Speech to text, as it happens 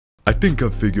think I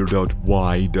figured out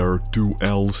why there are two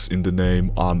L's in the name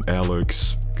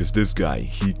ImAllexx. Cause this guy,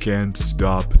 he can't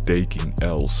stop taking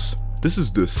L's. This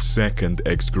is the second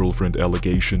ex-girlfriend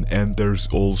allegation, and there's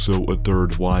also a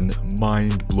third one.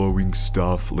 Mind-blowing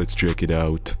stuff, let's check it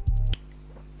out.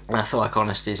 I feel like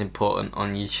honesty is important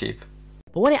on YouTube.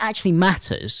 But when it actually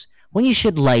matters, when you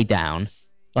should lay down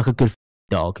like a good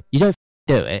dog, you don't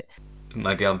do it.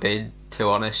 Maybe I'm being too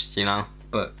honest, you know,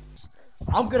 but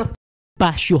I'm gonna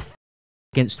bash your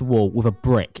against the wall with a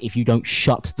brick if you don't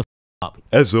shut the up.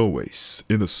 As always,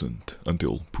 innocent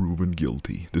until proven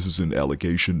guilty. This is an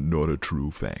allegation, not a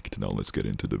true fact. Now let's get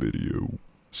into the video.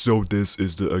 So this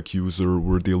is the accuser.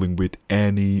 We're dealing with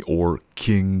Annie, or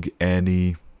King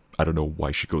Annie. I don't know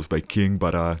why she goes by King,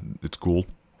 but it's cool.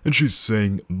 And she's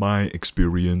saying, my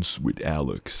experience with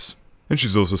Alex. And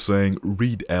she's also saying,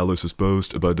 read Alice's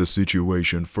post about the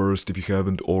situation first. If you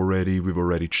haven't already, we've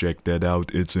already checked that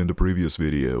out. It's in the previous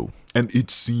video. And it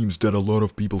seems that a lot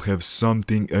of people have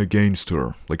something against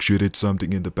her. Like she did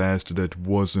something in the past that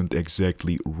wasn't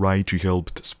exactly right. She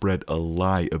helped spread a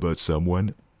lie about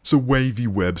someone. So Wavy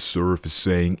Web Surf is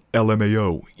saying,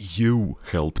 LMAO, you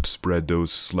helped spread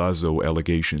those Slazo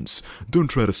allegations. Don't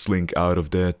try to slink out of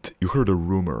that. You heard a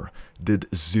rumor, did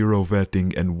zero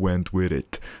vetting and went with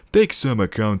it. Take some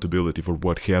accountability for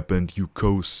what happened. You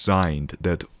co-signed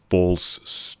that false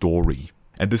story.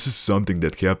 And this is something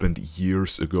that happened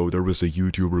years ago. There was a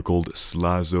YouTuber called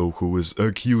Slazo who was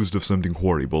accused of something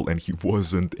horrible and he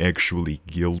wasn't actually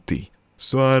guilty.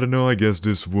 So I don't know, I guess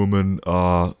this woman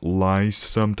lies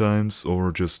sometimes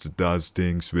or just does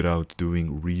things without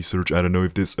doing research. I don't know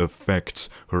if this affects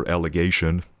her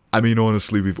allegation. I mean,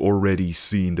 honestly, we've already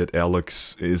seen that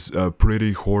Alex is a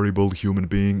pretty horrible human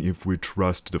being if we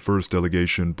trust the first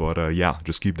allegation, but yeah,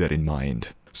 just keep that in mind.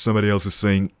 Somebody else is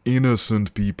saying,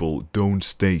 innocent people don't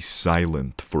stay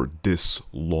silent for this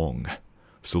long.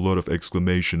 So a lot of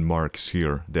exclamation marks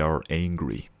here, they are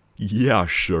angry. Yeah,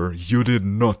 sure, you did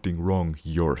nothing wrong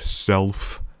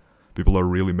yourself. People are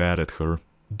really mad at her.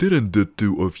 Didn't the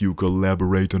two of you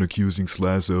collaborate on accusing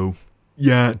Slazo?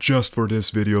 Yeah, just for this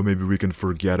video, maybe we can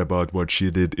forget about what she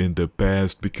did in the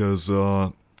past, because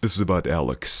this is about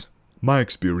Alex. My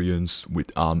experience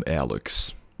with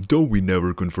ImAllexx. Though we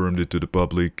never confirmed it to the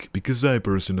public, because I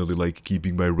personally like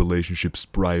keeping my relationships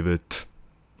private,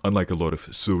 unlike a lot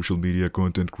of social media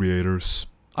content creators.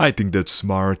 I think that's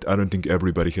smart. I don't think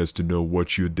everybody has to know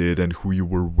what you did and who you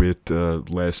were with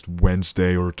last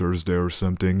Wednesday or Thursday or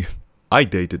something. I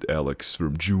dated Alex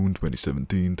from June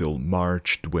 2017 till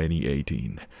March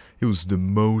 2018. It was the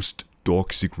most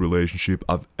toxic relationship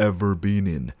I've ever been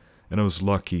in, and I was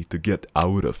lucky to get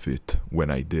out of it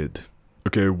when I did.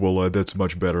 Okay, well that's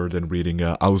much better than reading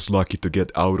I was lucky to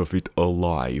get out of it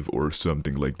alive or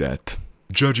something like that.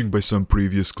 Judging by some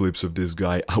previous clips of this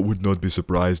guy, I would not be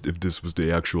surprised if this was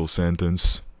the actual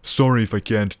sentence. Sorry if I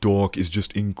can't talk, it's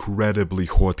just incredibly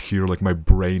hot here, like my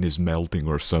brain is melting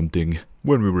or something.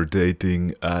 When we were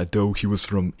dating, though he was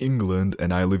from England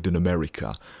and I lived in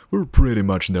America, we were pretty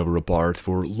much never apart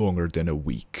for longer than a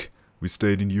week. We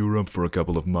stayed in Europe for a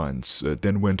couple of months,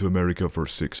 then went to America for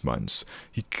 6 months.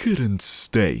 He couldn't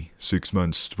stay 6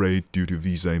 months straight due to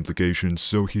visa implications,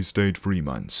 so he stayed 3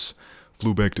 months.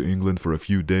 Flew back to England for a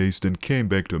few days, then came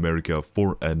back to America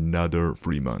for another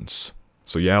 3 months.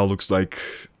 So yeah, looks like,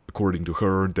 according to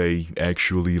her, they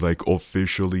actually like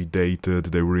officially dated,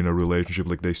 they were in a relationship,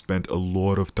 like they spent a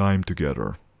lot of time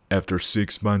together. After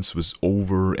 6 months was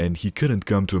over and he couldn't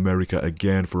come to America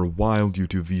again for a while due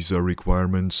to visa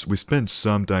requirements, we spent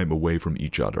some time away from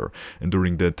each other. And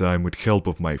during that time, with help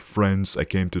of my friends, I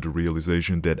came to the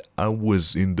realization that I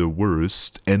was in the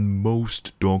worst and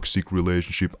most toxic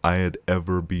relationship I had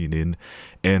ever been in,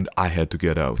 and I had to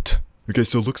get out. Okay,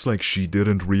 so looks like she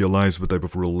didn't realize what type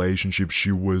of relationship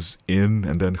she was in,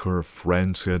 and then her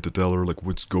friends had to tell her like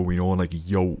what's going on, like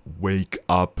yo, wake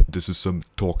up, this is some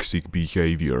toxic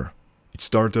behavior. It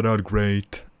started out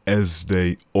great, as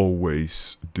they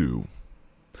always do.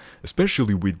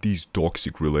 Especially with these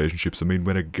toxic relationships. I mean,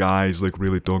 when a guy's like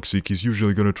really toxic, he's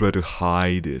usually gonna try to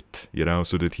hide it, you know,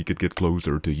 so that he could get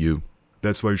closer to you.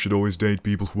 That's why you should always date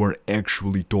people who are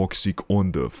actually toxic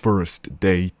on the first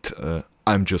date.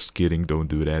 I'm just kidding, don't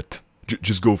do that.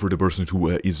 Just go for the person who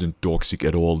isn't toxic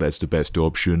at all, that's the best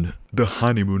option. The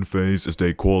honeymoon phase, as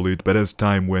they call it, but as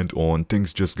time went on,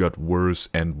 things just got worse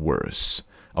and worse.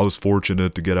 I was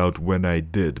fortunate to get out when I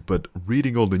did, but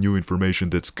reading all the new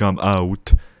information that's come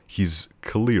out, he's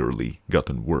clearly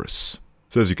gotten worse.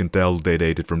 So as you can tell, they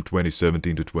dated from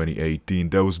 2017 to 2018,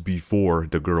 that was before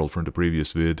the girl from the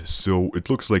previous vid, so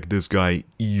it looks like this guy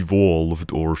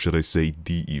evolved, or should I say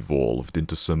de-evolved,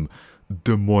 into some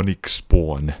demonic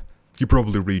spawn. He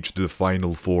probably reached the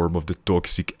final form of the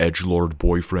toxic edgelord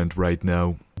boyfriend right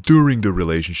now. During the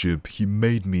relationship, he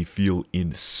made me feel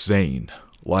insane.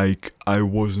 Like I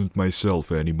wasn't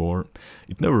myself anymore.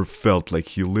 It never felt like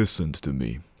he listened to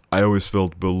me. I always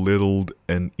felt belittled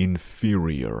and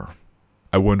inferior.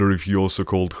 I wonder if he also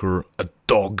called her a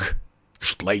dog.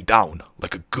 Just lay down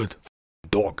like a good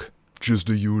dog. Just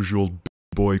the usual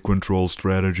boy control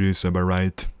strategies, am I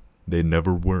right? They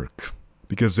never work.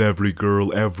 Because every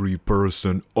girl, every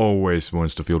person always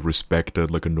wants to feel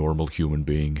respected like a normal human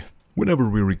being. Whenever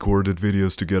we recorded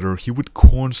videos together, he would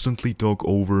constantly talk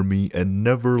over me and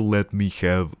never let me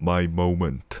have my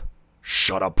moment.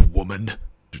 Shut up, woman.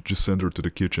 Just send her to the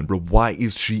kitchen. Bro, why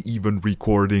is she even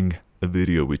recording a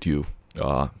video with you?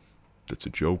 That's a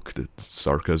joke, that's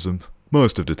sarcasm.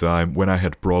 Most of the time, when I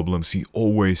had problems, he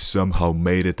always somehow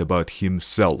made it about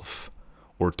himself.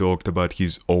 Or talked about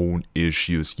his own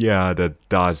issues. Yeah, that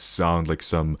does sound like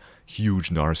some huge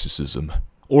narcissism.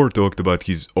 Or talked about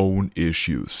his own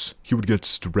issues. He would get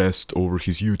stressed over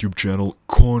his YouTube channel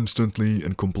constantly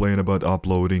and complain about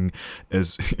uploading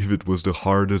as if it was the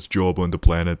hardest job on the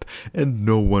planet and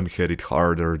no one had it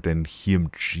harder than him.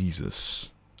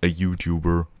 Jesus. A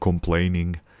YouTuber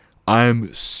complaining.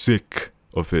 I'm sick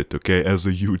of it, okay? As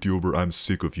a YouTuber, I'm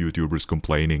sick of YouTubers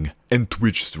complaining. And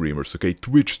Twitch streamers, okay?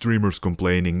 Twitch streamers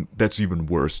complaining, that's even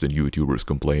worse than YouTubers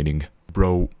complaining.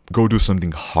 Bro, go do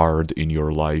something hard in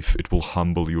your life, it will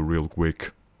humble you real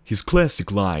quick. His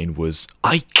classic line was,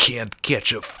 I can't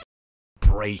catch a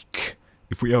break.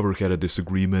 If we ever had a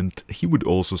disagreement, he would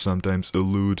also sometimes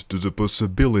allude to the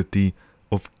possibility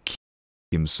of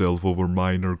killing himself over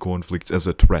minor conflicts as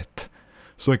a threat.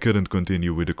 So I couldn't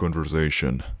continue with the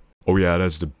conversation. Oh yeah,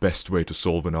 that's the best way to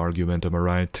solve an argument, am I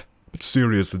right? But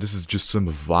seriously, this is just some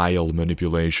vile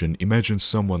manipulation. Imagine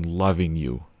someone loving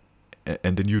you,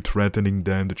 and then you threatening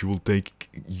them that you will take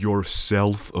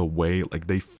yourself away like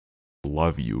they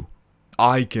love you.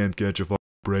 I can't catch a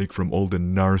break from all the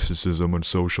narcissism on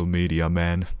social media,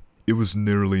 man. It was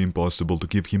nearly impossible to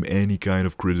give him any kind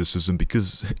of criticism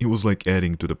because it was like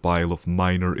adding to the pile of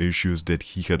minor issues that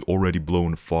he had already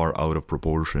blown far out of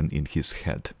proportion in his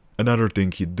head. Another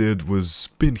thing he did was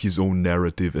spin his own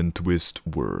narrative and twist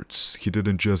words. He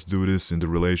didn't just do this in the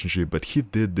relationship, but he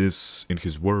did this in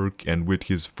his work and with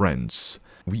his friends.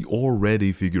 We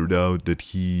already figured out that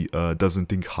he doesn't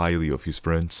think highly of his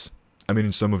friends. I mean,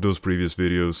 in some of those previous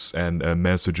videos and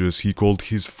messages, he called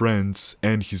his friends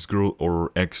and his girl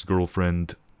or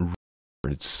ex-girlfriend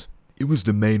r***ards. It was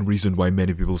the main reason why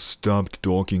many people stopped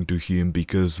talking to him,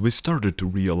 because we started to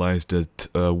realize that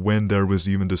when there was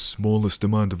even the smallest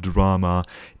amount of drama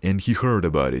and he heard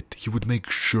about it, he would make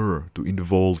sure to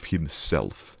involve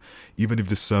himself, even if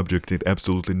the subject had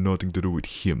absolutely nothing to do with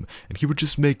him, and he would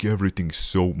just make everything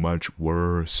so much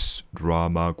worse.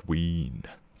 Drama queen.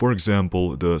 For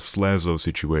example, the Slazo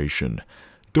situation.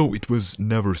 Though it was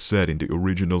never said in the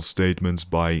original statements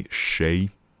by Shay,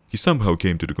 he somehow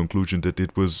came to the conclusion that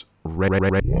it was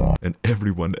and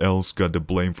everyone else got the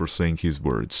blame for saying his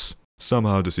words.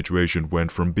 Somehow the situation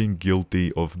went from being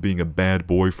guilty of being a bad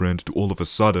boyfriend to all of a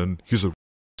sudden, he's a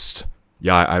r***ist.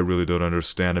 Yeah, I really don't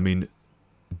understand. I mean,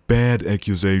 bad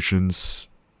accusations,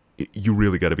 you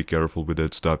really gotta be careful with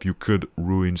that stuff. You could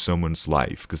ruin someone's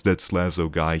life, because that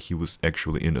Slazo guy, he was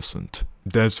actually innocent.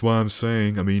 That's why I'm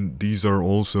saying, I mean, these are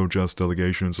also just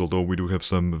allegations, although we do have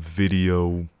some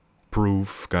video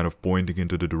proof kind of pointing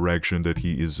into the direction that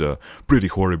he is a pretty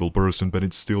horrible person, but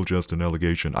it's still just an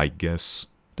allegation, I guess.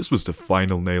 This was the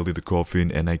final nail in the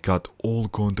coffin, and I cut all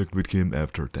contact with him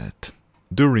after that.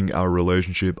 During our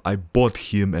relationship, I bought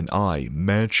him and I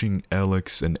matching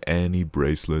Alex and Annie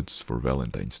bracelets for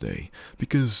Valentine's Day,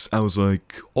 because I was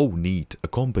like, oh neat, a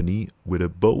company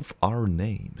with both our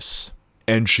names.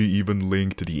 And she even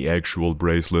linked the actual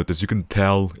bracelet. As you can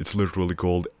tell, it's literally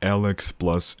called Alex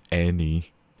plus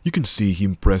Annie. You can see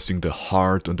him pressing the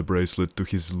heart on the bracelet to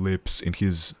his lips in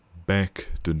his Back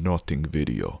to Nothing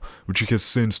video, which he has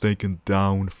since taken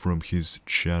down from his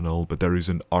channel, but there is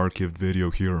an archived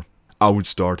video here. I would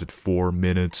start at 4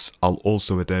 minutes. I'll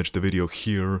also attach the video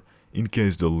here in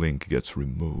case the link gets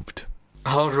removed.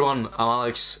 Hello everyone, I'm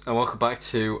Alex and welcome back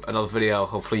to another video.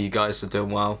 Hopefully you guys are doing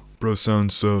well. Bro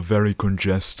sounds very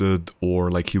congested,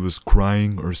 or like he was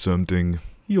crying or something.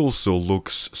 He also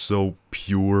looks so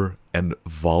pure and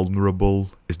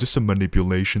vulnerable. Is this a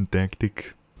manipulation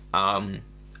tactic? I'm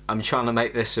trying to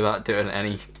make this without doing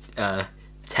any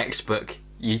textbook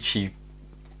YouTube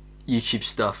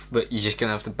stuff, but you're just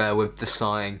gonna have to bear with the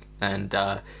sighing and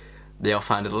the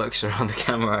offhanded looks around the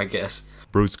camera, I guess.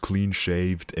 Bro's clean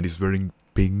shaved and he's wearing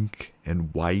pink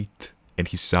and white, and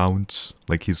he sounds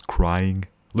like he's crying.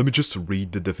 Let me just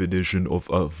read the definition of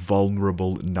a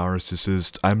vulnerable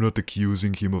narcissist. I'm not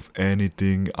accusing him of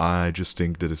anything, I just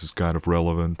think that this is kind of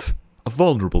relevant. A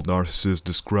vulnerable narcissist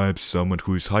describes someone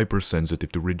who is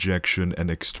hypersensitive to rejection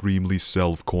and extremely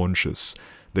self-conscious.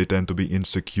 They tend to be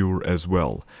insecure as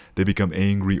well. They become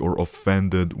angry or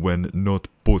offended when not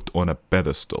put on a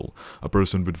pedestal. A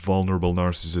person with vulnerable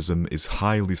narcissism is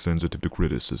highly sensitive to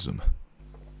criticism.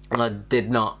 And I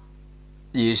did not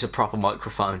use a proper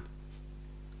microphone.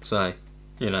 So,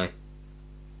 you know,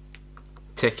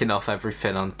 ticking off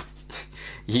everything on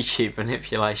YouTube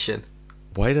manipulation.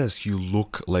 Why does he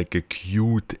look like a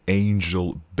cute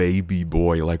angel baby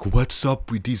boy? Like, what's up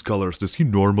with these colors? Does he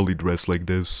normally dress like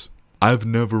this? I've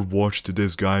never watched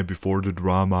this guy before the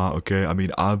drama, okay? I mean,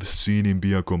 I've seen him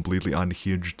be a completely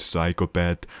unhinged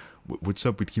psychopath. What's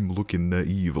up with him looking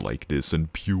naive like this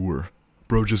and pure?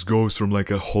 Bro just goes from like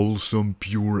a wholesome,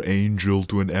 pure angel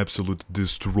to an absolute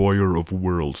destroyer of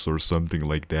worlds or something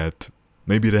like that.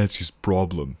 Maybe that's his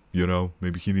problem, you know?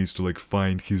 Maybe he needs to like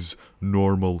find his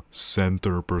normal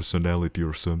center personality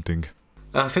or something.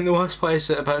 I think the worst part is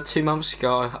that about 2 months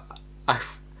ago, I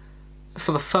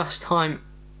for the first time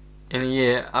in a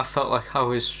year, I felt like I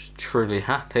was truly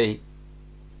happy.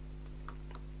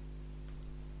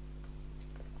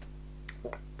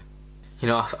 You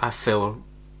know, I feel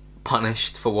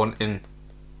punished for wanting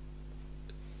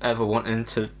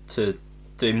to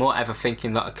do more, ever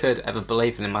thinking that I could, ever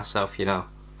believing in myself, you know.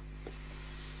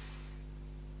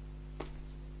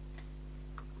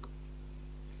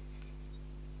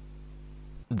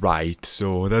 Right,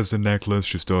 so that's the necklace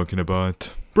she's talking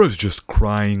about. Bro's just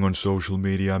crying on social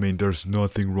media. I mean, there's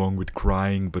nothing wrong with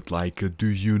crying, but like, do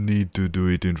you need to do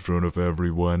it in front of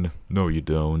everyone? No, you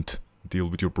don't. Deal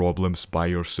with your problems by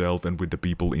yourself and with the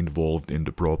people involved in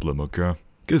the problem, okay?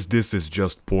 Cause this is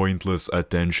just pointless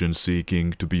attention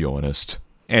seeking, to be honest.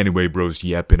 Anyway, bro's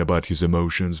yapping about his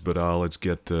emotions, but let's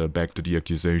get back to the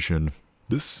accusation.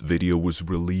 This video was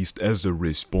released as a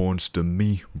response to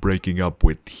me breaking up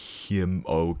with him.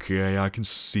 Okay, I can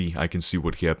see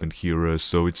what happened here.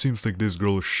 So it seems like this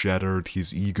girl shattered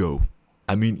his ego.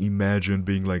 I mean, imagine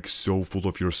being like so full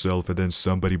of yourself and then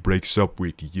somebody breaks up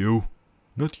with you.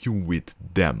 Not you with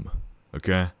them,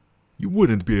 okay? You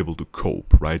wouldn't be able to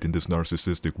cope, right, in this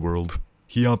narcissistic world.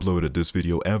 He uploaded this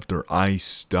video after I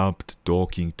stopped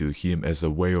talking to him as a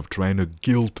way of trying to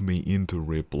guilt me into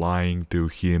replying to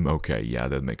him. Okay, yeah,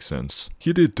 that makes sense.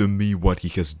 He did to me what he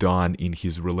has done in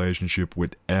his relationship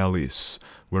with Alice,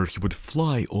 where he would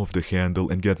fly off the handle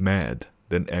and get mad,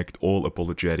 then act all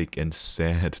apologetic and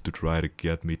sad to try to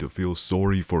get me to feel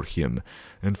sorry for him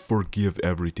and forgive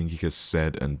everything he has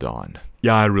said and done.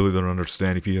 Yeah, I really don't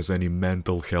understand if he has any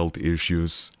mental health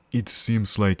issues. It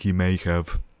seems like he may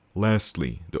have.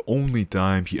 Lastly, the only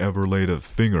time he ever laid a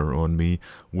finger on me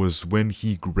was when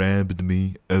he grabbed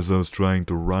me as I was trying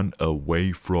to run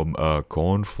away from a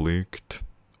conflict.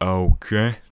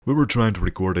 Okay. We were trying to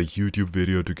record a YouTube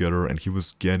video together and he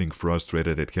was getting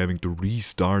frustrated at having to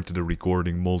restart the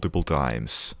recording multiple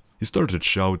times. He started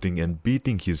shouting and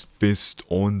beating his fist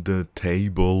on the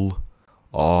table.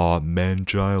 Aw,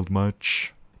 man-child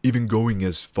much? Even going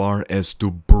as far as to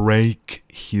break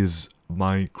his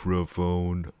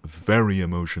microphone. Very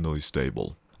emotionally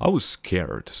stable. I was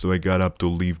scared, so I got up to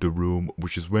leave the room,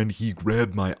 which is when he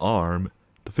grabbed my arm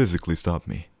to physically stop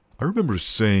me. I remember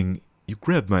saying, "You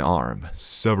grabbed my arm,"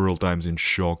 several times in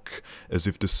shock, as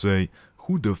if to say,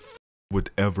 who the f would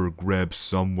ever grab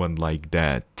someone like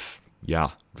that?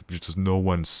 Yeah, just no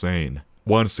one sane.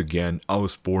 Once again, I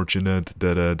was fortunate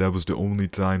that that was the only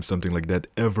time something like that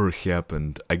ever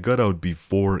happened. I got out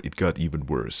before it got even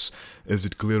worse, as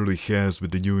it clearly has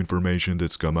with the new information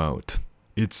that's come out.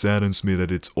 It saddens me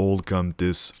that it's all come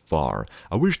this far.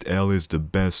 I wished Alice the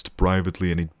best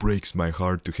privately and it breaks my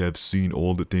heart to have seen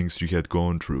all the things she had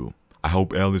gone through. I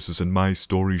hope Alice's and my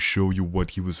story show you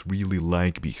what he was really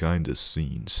like behind the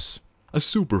scenes. A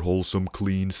super wholesome,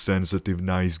 clean, sensitive,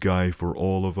 nice guy for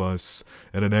all of us,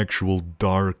 and an actual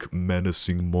dark,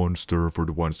 menacing monster for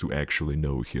the ones who actually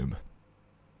know him.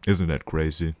 Isn't that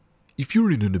crazy? If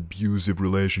you're in an abusive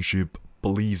relationship,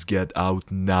 please get out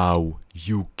now.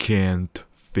 You can't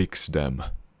fix them.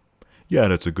 Yeah,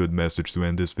 that's a good message to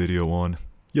end this video on.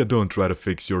 Yeah, don't try to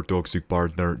fix your toxic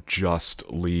partner, just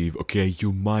leave, okay?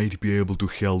 You might be able to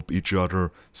help each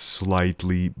other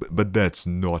slightly, but that's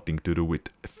nothing to do with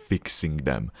fixing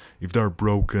them. If they're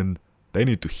broken, they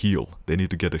need to heal. They need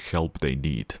to get the help they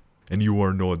need. And you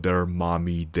are not their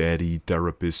mommy, daddy,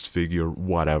 therapist figure,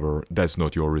 whatever. That's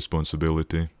not your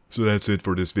responsibility. So that's it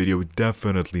for this video. It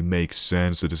definitely makes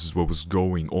sense that this is what was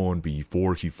going on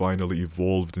before he finally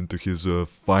evolved into his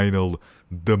final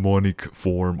demonic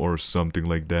form or something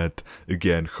like that.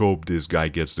 Again, hope this guy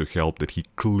gets the help that he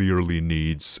clearly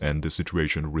needs and the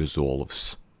situation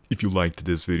resolves. If you liked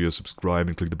this video, subscribe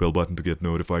and click the bell button to get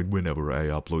notified whenever I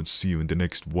upload. See you in the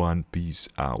next one. Peace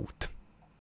out.